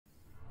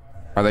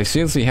Are they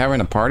seriously having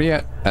a party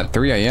at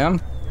 3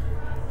 a.m.?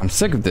 I'm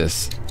sick of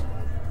this.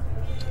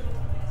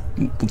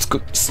 Let's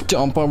go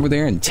stomp over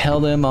there and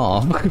tell them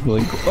off.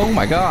 Like, oh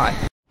my god.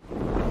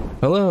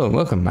 Hello,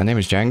 welcome. My name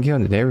is Dragan,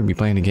 and today we'll be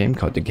playing a game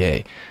called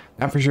Decay.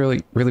 Not for sure,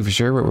 really for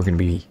sure what we're going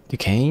to be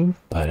decaying,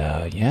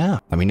 but yeah.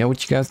 Let me know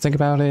what you guys think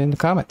about it in the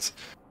comments.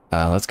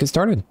 Let's get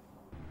started.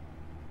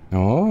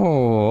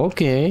 Oh,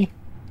 okay.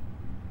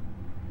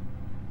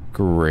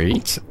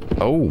 Great.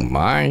 Oh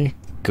my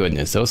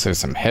goodness, those are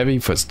some heavy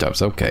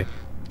footsteps. Okay.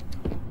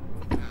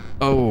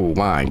 Oh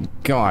my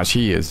gosh,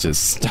 he is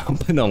just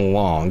stomping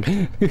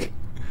along.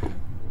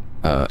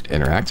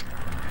 Interact.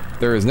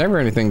 There is never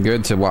anything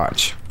good to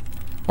watch.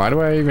 Why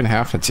do I even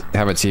have to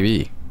have a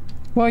TV?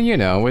 Well, you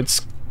know,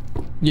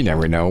 you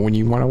never know when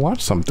you want to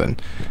watch something.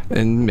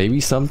 And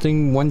maybe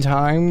something one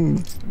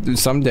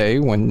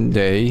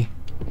day,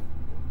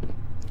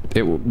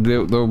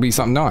 there'll be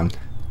something on.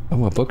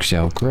 Oh, a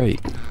bookshelf,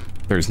 great.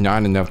 There's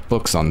not enough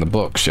books on the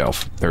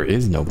bookshelf. There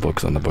is no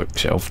books on the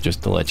bookshelf,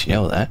 just to let you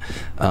know that.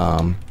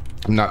 I'm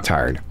not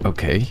tired.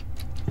 Okay.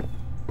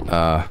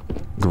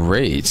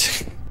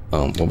 Great.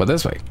 What about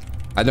this way?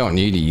 I don't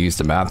need to use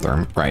the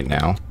bathroom right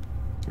now.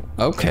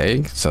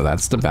 Okay, so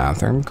that's the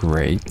bathroom.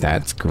 Great,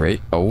 that's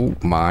great. Oh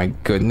my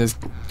goodness,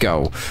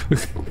 go.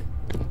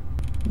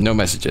 No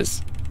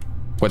messages.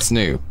 What's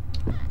new?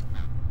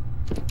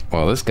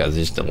 Well, this guy's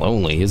just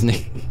lonely, isn't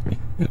he?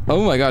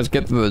 Oh my gosh,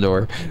 get to the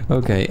door.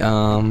 Okay,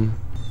 I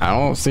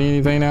don't see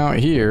anything out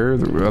here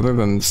other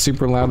than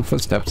super loud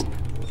footsteps.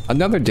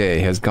 Another day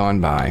has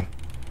gone by.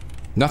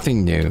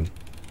 Nothing new.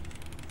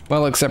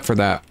 Well, except for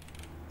that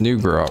new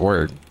girl at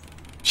work.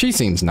 She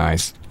seems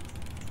nice.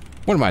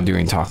 What am I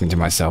doing talking to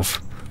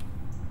myself?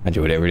 I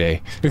do it every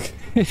day.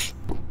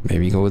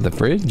 Maybe go with the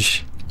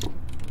fridge?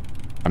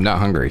 I'm not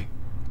hungry.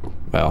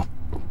 Well,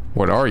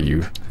 what are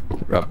you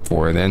up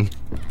for then?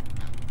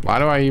 Why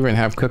do I even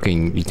have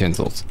cooking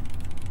utensils?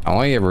 I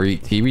only ever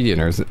eat TV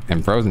dinners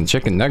and frozen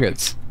chicken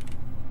nuggets.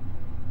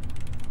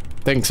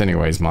 Thanks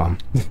anyways, Mom.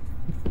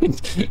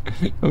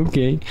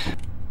 Okay.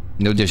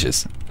 No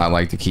dishes. I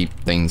like to keep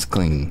things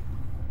clean.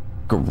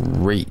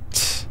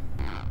 Great.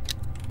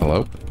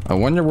 Hello? I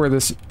wonder where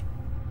this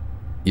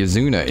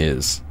Yazuna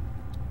is.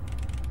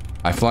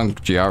 I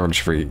flunked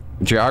geography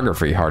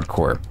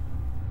hardcore.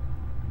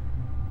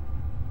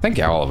 I think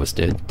all of us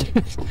did.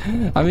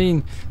 I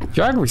mean,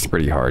 geography's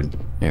pretty hard,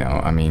 you know.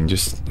 I mean,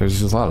 there's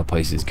just a lot of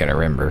places you gotta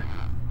remember,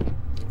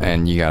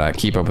 and you gotta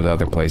keep up with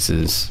other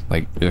places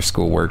like your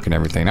schoolwork and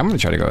everything. I'm gonna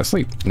try to go to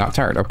sleep. Not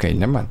tired. Okay,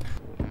 never mind.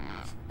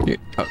 Yeah,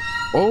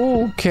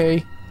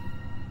 okay.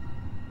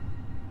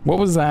 What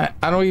was that?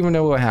 I don't even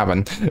know what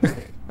happened.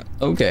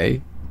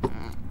 Okay.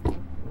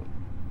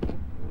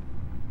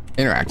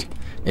 Interact.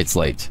 It's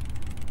late.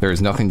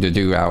 There's nothing to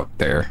do out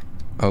there.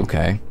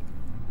 Okay.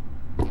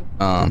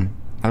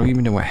 I don't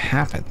even know what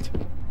happened.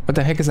 What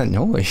the heck is that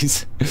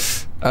noise?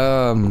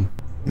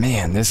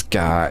 Man, this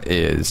guy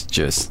is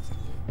just...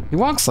 He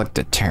walks like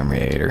the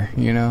Terminator,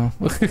 you know?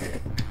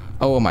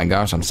 Oh my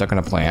gosh, I'm stuck in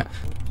a plant.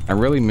 I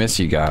really miss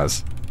you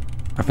guys.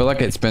 I feel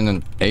like it's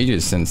been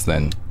ages since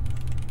then.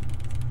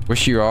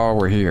 Wish you all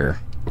were here.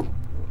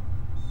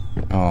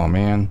 Oh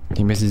man,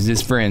 he misses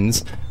his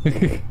friends.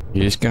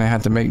 You're just gonna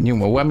have to make new...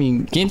 Well, I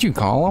mean, can't you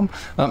call him?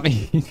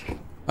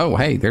 Oh,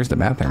 hey, there's the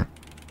bathroom.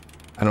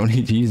 I don't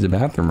need to use the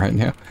bathroom right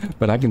now,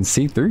 but I can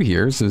see through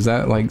here, so is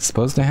that like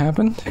supposed to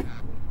happen?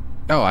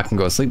 Oh, I can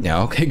go to sleep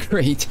now. Okay,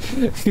 great.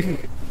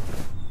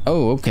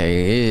 Oh,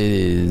 okay, it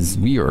is...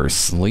 We are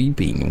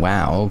sleeping.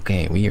 Wow,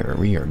 okay, we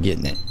are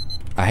getting it.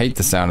 I hate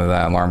the sound of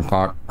that alarm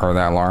clock, or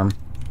that alarm.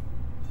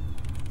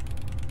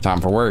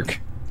 Time for work.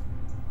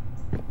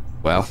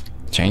 Well,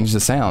 change the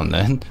sound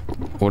then.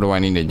 What do I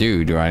need to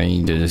do? Do I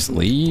need to just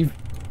leave?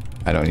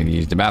 I don't need to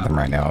use the bathroom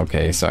right now.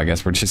 Okay, so I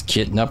guess we're just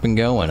getting up and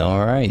going.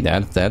 All right,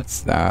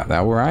 that's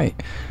right.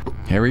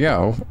 Here we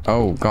go.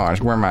 Oh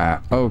gosh, where am I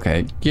at?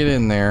 Okay, get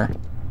in there.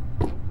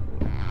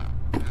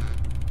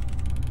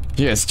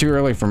 Yeah, it's too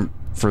early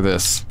for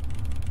this.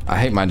 I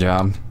hate my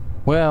job.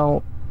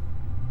 Well,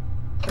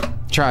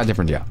 try a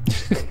different job.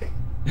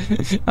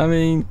 I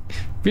mean,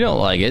 if you don't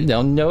like it,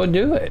 don't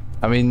do it.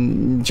 I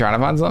mean, try to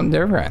find something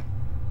different.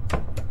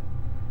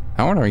 I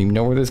don't even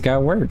know where this guy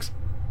works.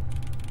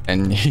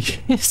 And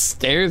he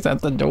stares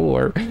at the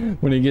door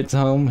when he gets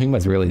home. He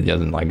must really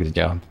doesn't like his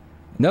job.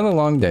 Another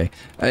long day.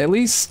 At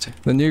least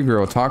the new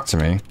girl talked to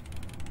me.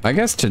 I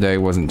guess today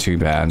wasn't too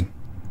bad.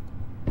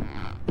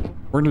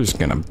 We're just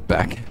gonna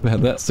back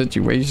about that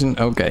situation.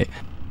 Okay.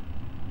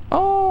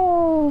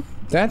 Oh,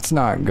 that's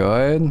not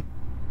good.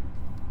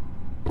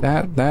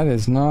 That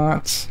is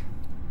not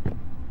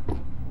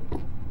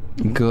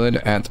good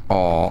at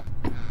all.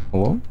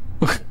 Hello?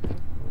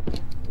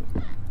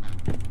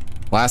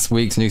 Last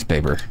week's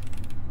newspaper.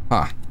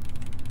 Huh.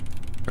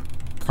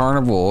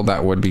 Carnival,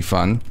 that would be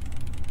fun.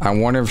 I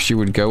wonder if she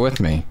would go with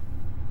me.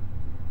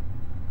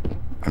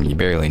 I mean, you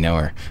barely know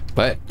her,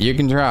 but you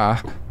can try.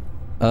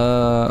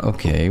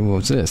 Okay,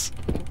 what's this?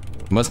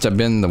 Must have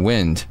been the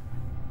wind.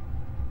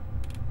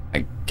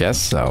 I guess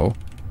so.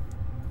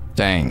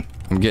 Dang,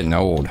 I'm getting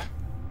old.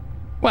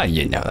 Well,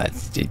 you know,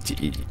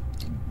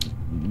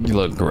 you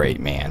look great,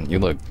 man. You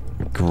look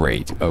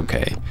great.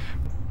 Okay.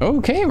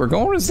 Okay, we're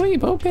going to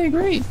sleep. Okay,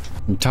 great.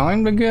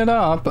 Time to get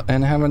up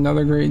and have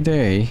another great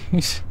day.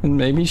 And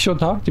maybe she'll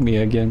talk to me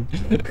again.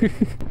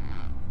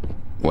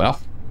 Well,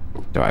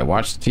 do I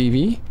watch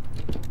TV?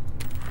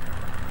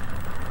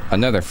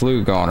 Another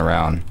flu going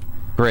around.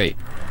 Great.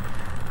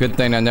 Good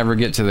thing I never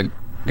get to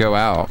go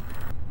out.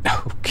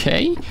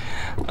 Okay.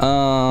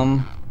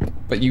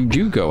 But you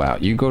do go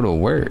out. You go to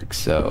work,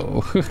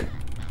 so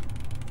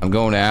I'm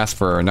going to ask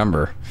for a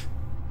number.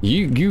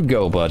 You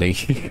go,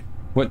 buddy.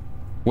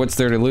 What's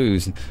there to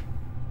lose?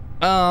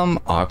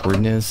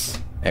 Awkwardness.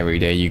 Every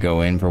day you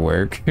go in for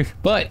work.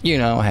 But, you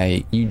know,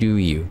 hey, you do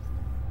you.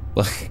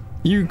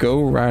 You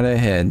go right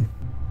ahead.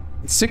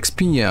 6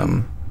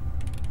 p.m.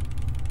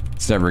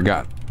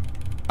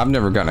 I've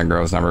never gotten a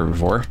girl's number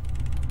before.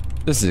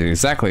 This is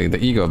exactly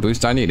the ego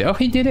boost I need. Oh,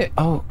 he did it.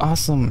 Oh,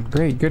 awesome.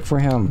 Great. Good for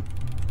him.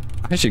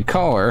 I should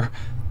call her.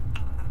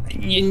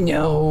 You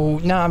know,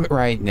 not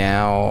right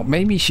now.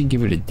 Maybe you should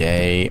give it a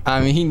day. I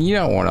mean, you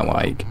don't want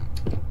to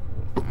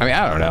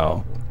I don't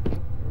know.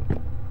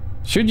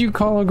 Should you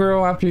call a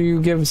girl after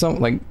you give them something,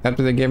 like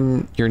after they give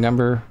them your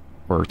number,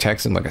 or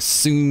text them like a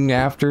soon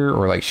after,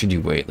 or like should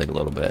you wait like a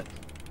little bit,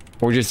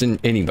 or just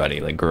anybody,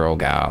 like girl,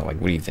 gal, like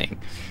what do you think?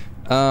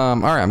 All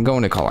right, I'm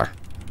going to call her.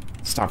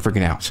 Stop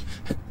freaking out.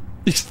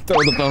 Just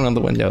throw the phone on the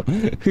window.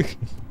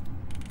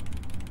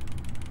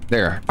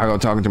 There, I go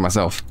talking to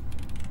myself.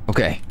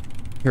 Okay,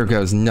 here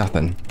goes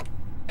nothing.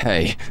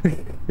 Hey,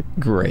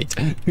 great.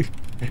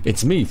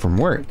 It's me from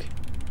work.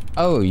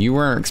 Oh, you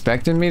weren't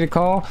expecting me to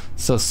call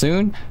so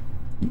soon?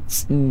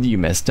 You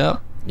messed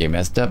up. You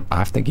messed up.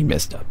 I think you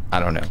messed up. I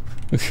don't know.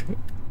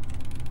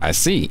 I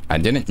see. I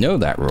didn't know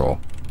that rule.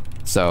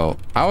 So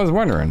I was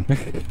wondering.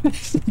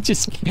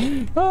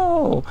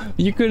 Oh,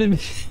 you could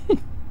have.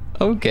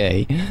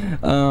 Okay.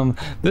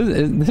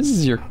 This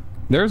is your.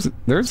 There's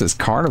this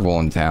carnival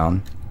in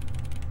town.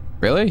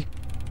 Really?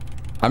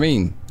 I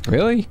mean,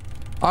 really?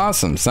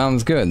 Awesome.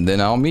 Sounds good. Then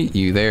I'll meet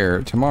you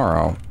there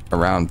tomorrow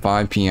around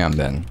 5 p.m.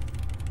 then.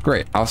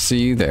 Great, I'll see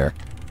you there.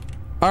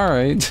 All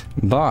right,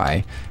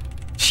 bye.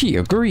 She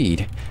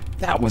agreed.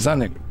 That was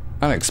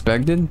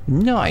unexpected.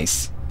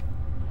 Nice.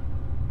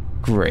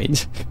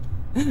 Great.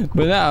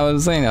 But I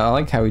was saying, I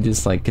like how he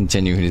just like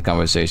continued his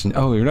conversation.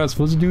 Oh, you're not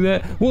supposed to do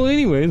that? Well,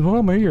 anyways, while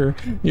I'm here,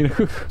 you know.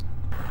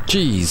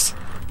 Jeez,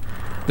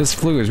 this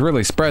flu is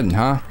really spreading,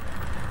 huh?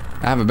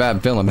 I have a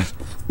bad feeling.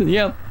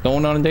 Yep,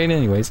 going on a date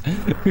anyways.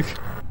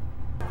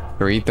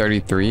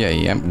 3:33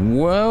 a.m.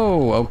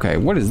 Whoa, okay,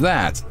 what is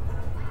that?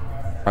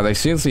 Are they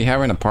seriously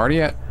having a party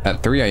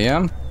at 3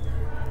 a.m.?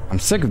 I'm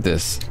sick of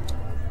this.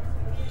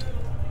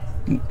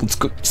 Let's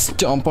go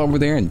stomp over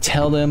there and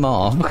tell them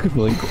off.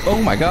 Like,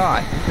 oh my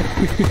god.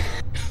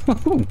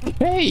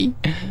 Okay.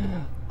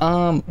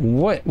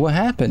 What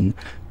happened?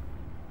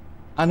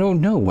 I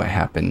don't know what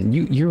happened.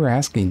 You're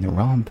asking the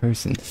wrong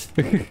person.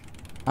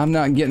 I'm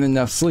not getting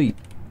enough sleep.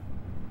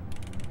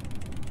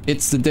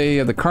 It's the day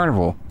of the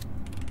carnival.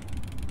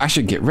 I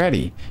should get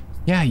ready.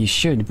 Yeah, you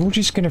should. We're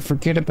just gonna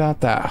forget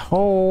about that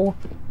whole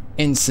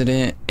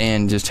incident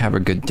and just have a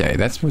good day.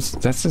 That's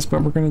just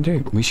what we're gonna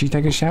do. We should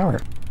take a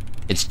shower.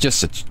 It's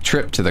just a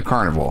trip to the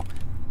carnival.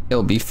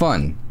 It'll be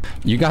fun.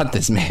 You got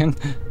this, man.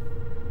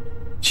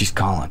 She's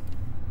calling.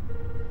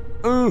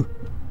 Oh,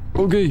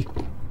 okay.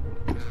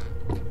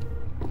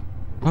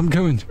 I'm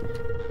coming.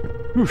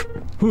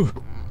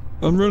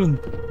 I'm running.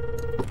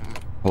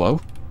 Hello?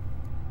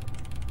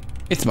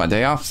 It's my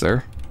day off,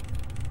 sir.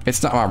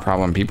 It's not my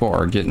problem people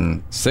are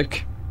getting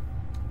sick.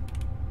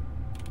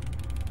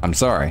 I'm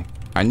sorry.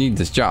 I need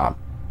this job.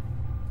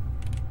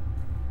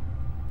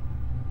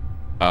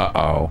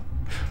 Uh-oh.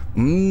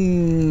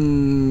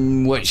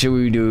 What should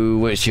we do?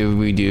 What should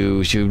we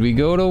do? Should we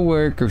go to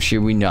work or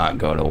should we not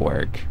go to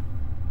work?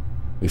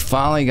 We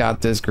finally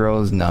got this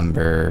girl's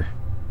number.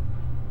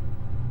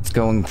 It's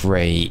going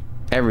great.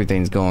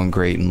 Everything's going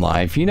great in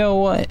life. You know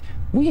what?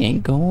 We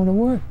ain't going to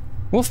work.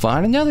 We'll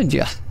find another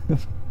job.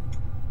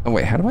 Oh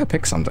wait, how do I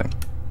pick something?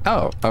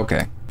 Oh,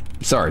 okay.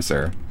 Sorry,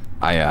 sir.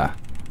 I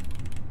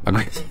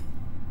agree.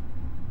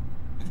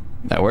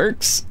 That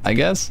works, I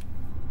guess.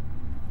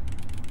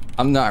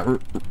 I'm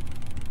not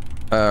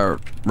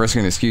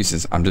risking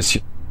excuses. I just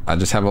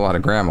have a lot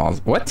of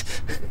grandmas. What?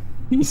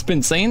 He's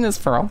been saying this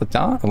for all the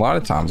time, a lot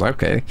of times.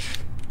 Okay.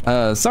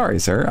 Sorry,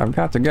 sir. I've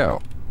got to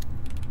go.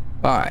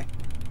 Bye.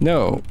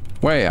 No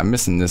way. I'm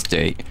missing this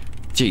date.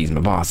 Jeez, my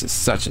boss is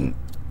such an.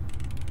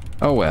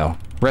 Oh well.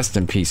 Rest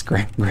in peace,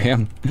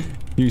 Graham.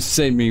 You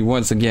saved me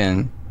once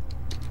again.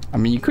 I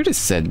mean, you could have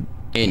said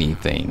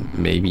anything.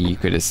 Maybe you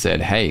could have said,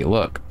 hey,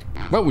 look.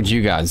 What would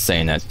you guys say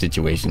in that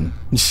situation?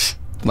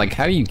 Like,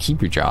 how do you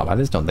keep your job? I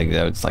just don't think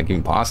that it's like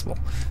impossible.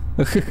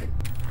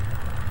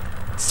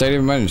 State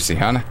of emergency,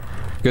 huh?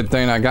 Good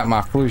thing I got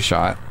my flu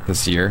shot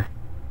this year.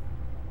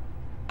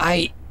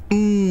 Okay.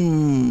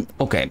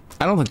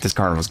 I don't think this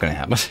carnival's gonna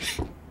happen.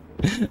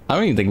 I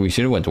don't even think we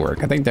should have went to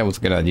work. I think that was a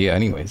good idea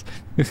anyways.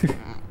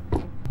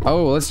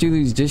 Oh, let's do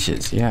these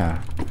dishes.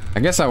 Yeah. I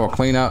guess I will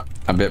clean up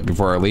a bit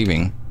before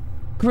leaving.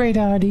 Great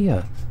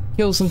idea.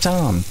 Kill some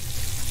time.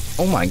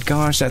 Oh my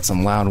gosh, that's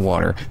some loud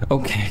water.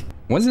 Okay.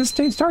 When's this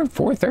date start?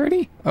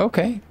 4:30?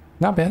 Okay.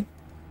 Not bad.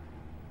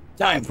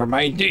 Time for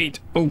my date.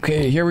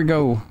 Okay, here we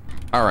go.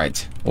 All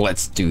right,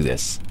 let's do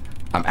this.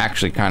 I'm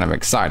actually kind of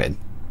excited.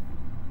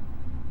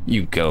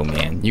 You go,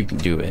 man. You can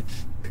do it.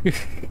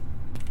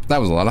 That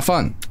was a lot of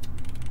fun.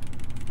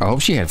 I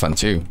hope she had fun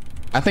too.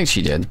 I think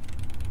she did.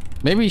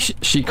 Maybe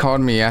she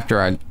called me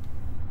after I...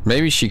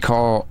 Maybe she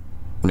called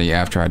me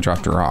after I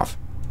dropped her off.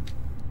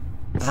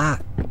 I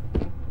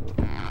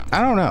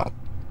don't know.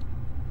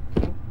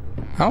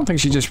 I don't think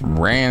she just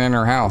ran in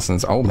her house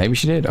and... Oh, maybe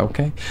she did.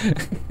 Okay.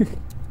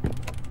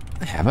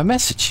 I have a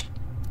message.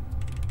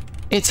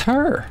 It's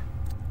her.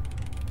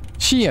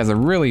 She has a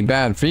really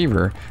bad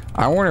fever.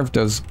 I wonder if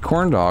those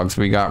corn dogs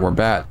we got were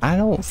bad. I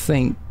don't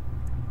think...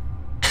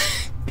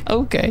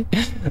 Okay.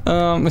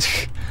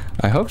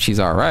 I hope she's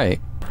all right.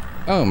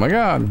 Oh my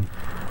god.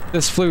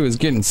 This flu is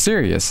getting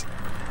serious.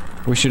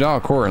 We should all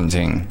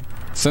quarantine.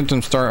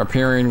 Symptoms start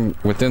appearing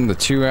within the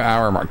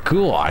 2-hour mark.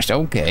 Gosh,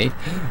 okay.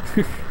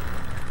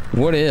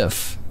 What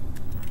if?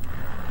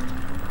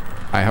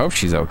 I hope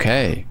she's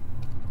okay.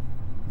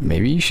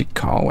 Maybe you should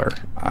call her.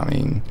 I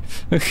mean,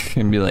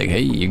 and be like,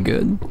 hey, you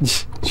good?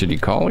 Should you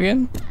call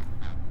again?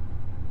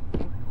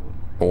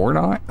 Or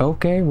not?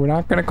 Okay, we're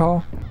not gonna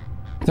call.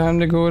 Time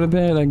to go to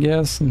bed, I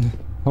guess. And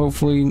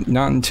hopefully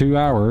not in 2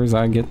 hours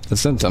I get the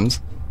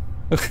symptoms.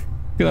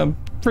 I'm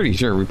pretty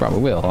sure we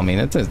probably will. I mean,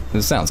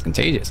 it sounds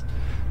contagious.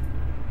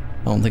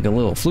 I don't think a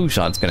little flu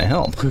shot's gonna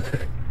help.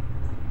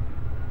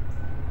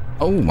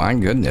 Oh my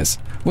goodness.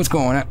 What's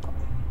going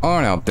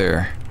on out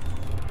there?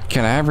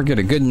 Can I ever get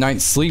a good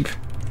night's sleep?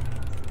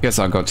 Guess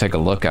I'll go take a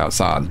look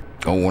outside.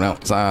 Going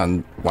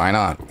outside. Why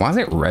not? Why is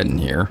it red in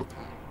here?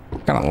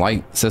 What kind of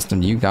light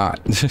system you got?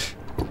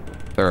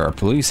 There are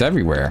police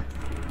everywhere.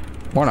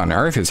 What on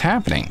earth is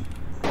happening?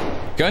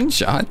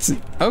 Gunshots?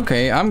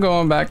 Okay, I'm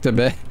going back to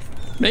bed.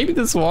 Maybe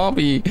this will all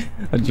be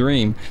a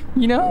dream.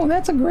 You know,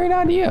 that's a great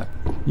idea.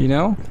 You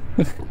know?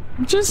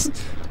 Just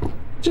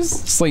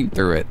sleep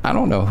through it. I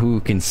don't know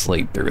who can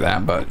sleep through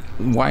that, but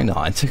why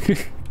not?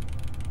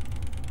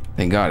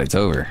 Thank God it's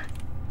over.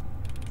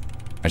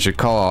 I should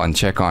call and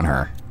check on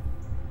her.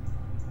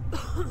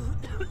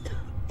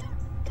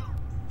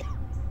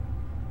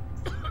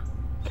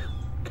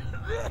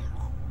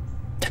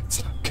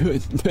 That's not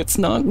good. That's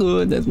not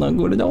good. That's not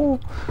good at all.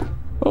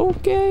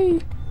 Okay.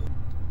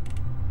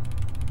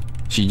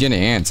 She didn't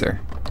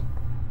answer.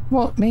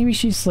 Well, maybe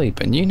she's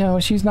sleeping. You know,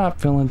 she's not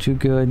feeling too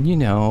good. You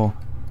know,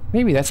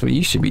 maybe that's what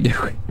you should be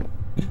doing.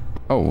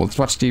 Oh, let's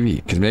watch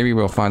TV, because maybe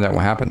we'll find out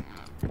what happened.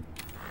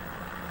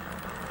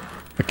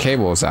 The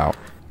cable is out.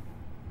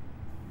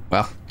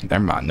 Well,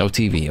 never mind. No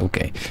TV.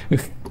 Okay.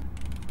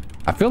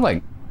 I feel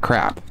like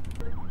crap.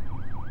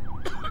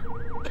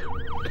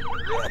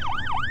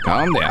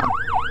 Calm down.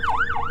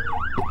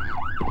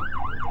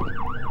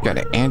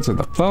 Gotta answer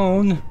the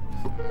phone.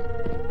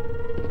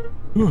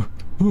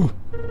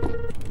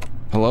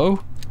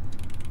 Hello?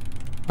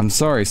 I'm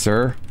sorry,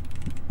 sir.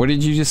 What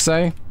did you just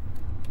say?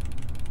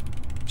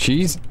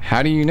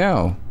 How do you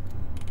know?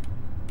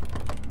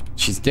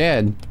 She's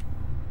dead.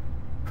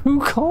 Who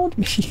called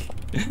me?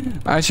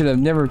 I should have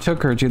never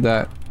took her to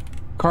that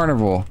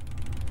carnival.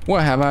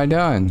 What have I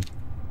done?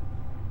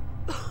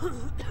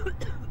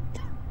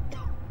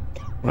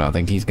 Well, I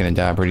think he's gonna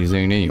die pretty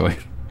soon anyway.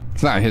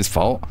 It's not his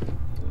fault.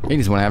 He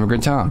just want to have a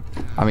good time.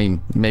 I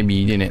mean, maybe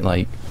he didn't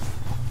like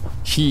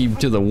heed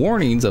to the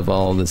warnings of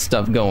all this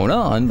stuff going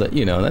on, but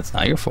you know, that's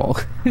not your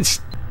fault.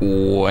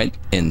 What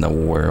in the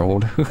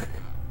world?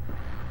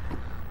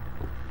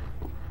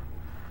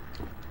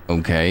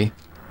 Okay.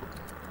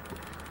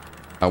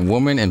 A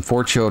woman and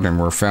 4 children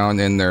were found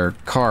in their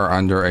car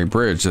under a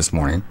bridge this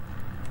morning.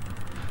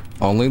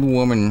 Only the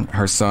woman,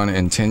 her son,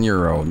 and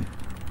 10-year-old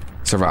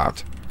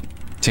survived.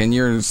 10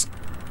 years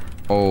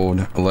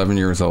old, 11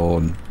 years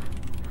old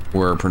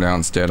were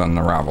pronounced dead on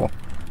arrival.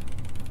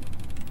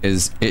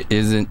 Is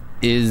in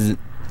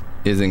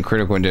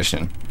critical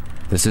condition.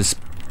 This is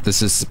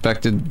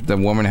suspected the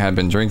woman had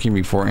been drinking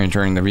before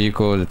entering the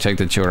vehicle to take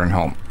the children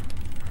home.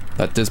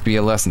 Let this be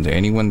a lesson to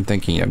anyone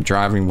thinking of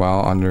driving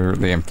while under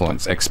the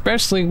influence,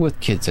 especially with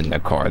kids in the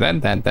car.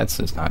 That's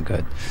just not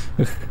good.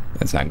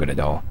 That's not good at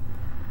all.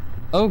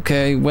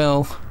 Okay,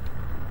 well,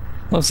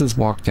 let's just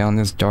walk down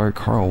this dark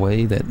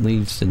hallway that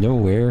leads to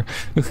nowhere.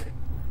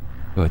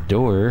 A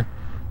door.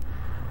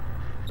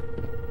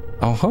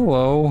 Oh,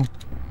 hello.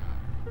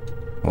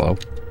 Hello.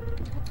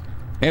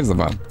 Answer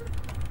the phone.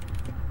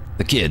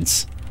 The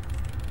kids.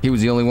 He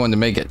was the only one to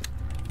make it.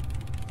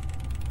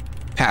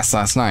 Passed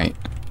last night.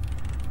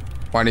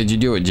 Why did you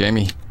do it,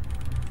 Jamie?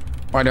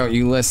 Why don't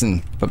you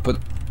listen? But put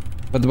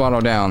the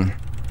bottle down.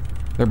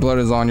 Their blood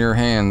is on your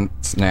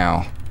hands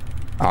now.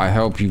 I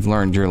hope you've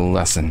learned your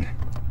lesson.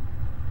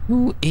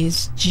 Who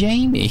is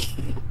Jamie?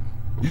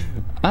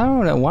 I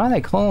don't know why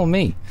they call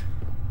me.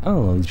 I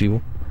don't know these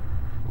people.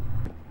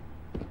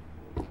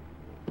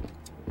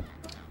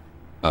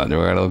 Do I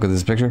gotta look at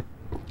this picture?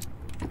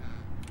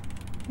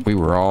 We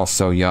were all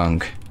so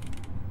young.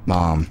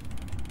 Mom,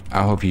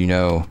 I hope you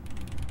know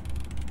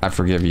I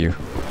forgive you.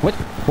 What?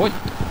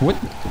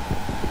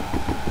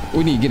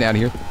 We need to get out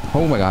of here.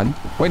 Oh my god.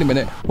 Wait a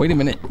minute. Wait a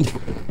minute.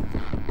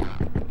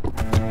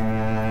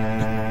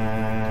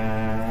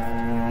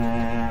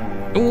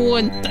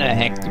 What the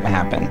heck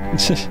happened?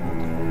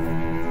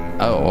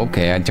 Oh,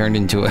 okay. I turned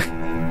into a...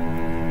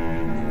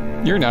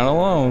 You're not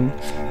alone.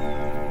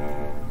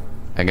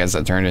 I guess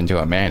I turned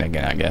into a man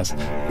again, I guess.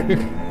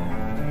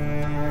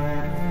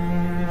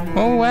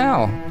 Oh,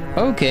 wow.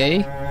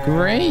 Okay.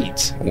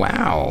 Great.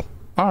 Wow.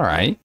 All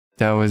right.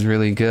 That was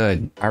really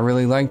good. I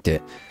really liked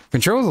it.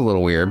 Controls a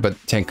little weird, but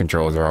tank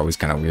controls are always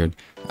kind of weird.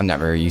 I'm not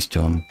very used to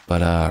them,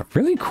 but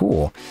really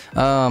cool.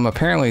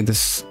 Apparently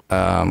this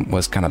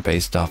was kind of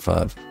based off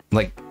of,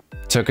 like,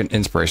 took an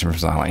inspiration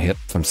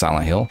from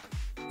Silent Hill,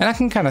 and I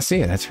can kind of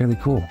see it. That's really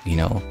cool, you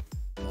know.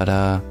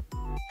 But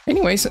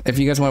anyways, if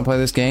you guys want to play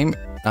this game,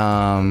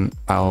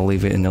 I'll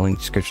leave it in the link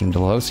description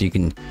below, so you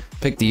can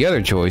pick the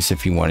other choice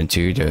if you wanted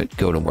to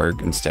go to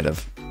work instead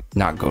of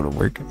not go to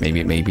work.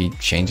 Maybe it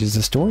changes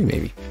the story,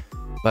 maybe.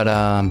 But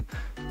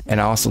and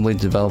I also leave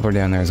the developer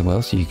down there as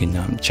well, so you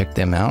can check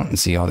them out and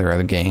see all their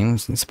other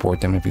games and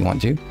support them if you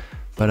want to.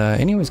 But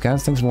anyways,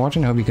 guys, thanks for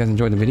watching. I hope you guys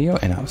enjoyed the video,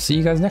 and I'll see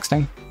you guys next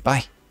time.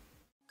 Bye.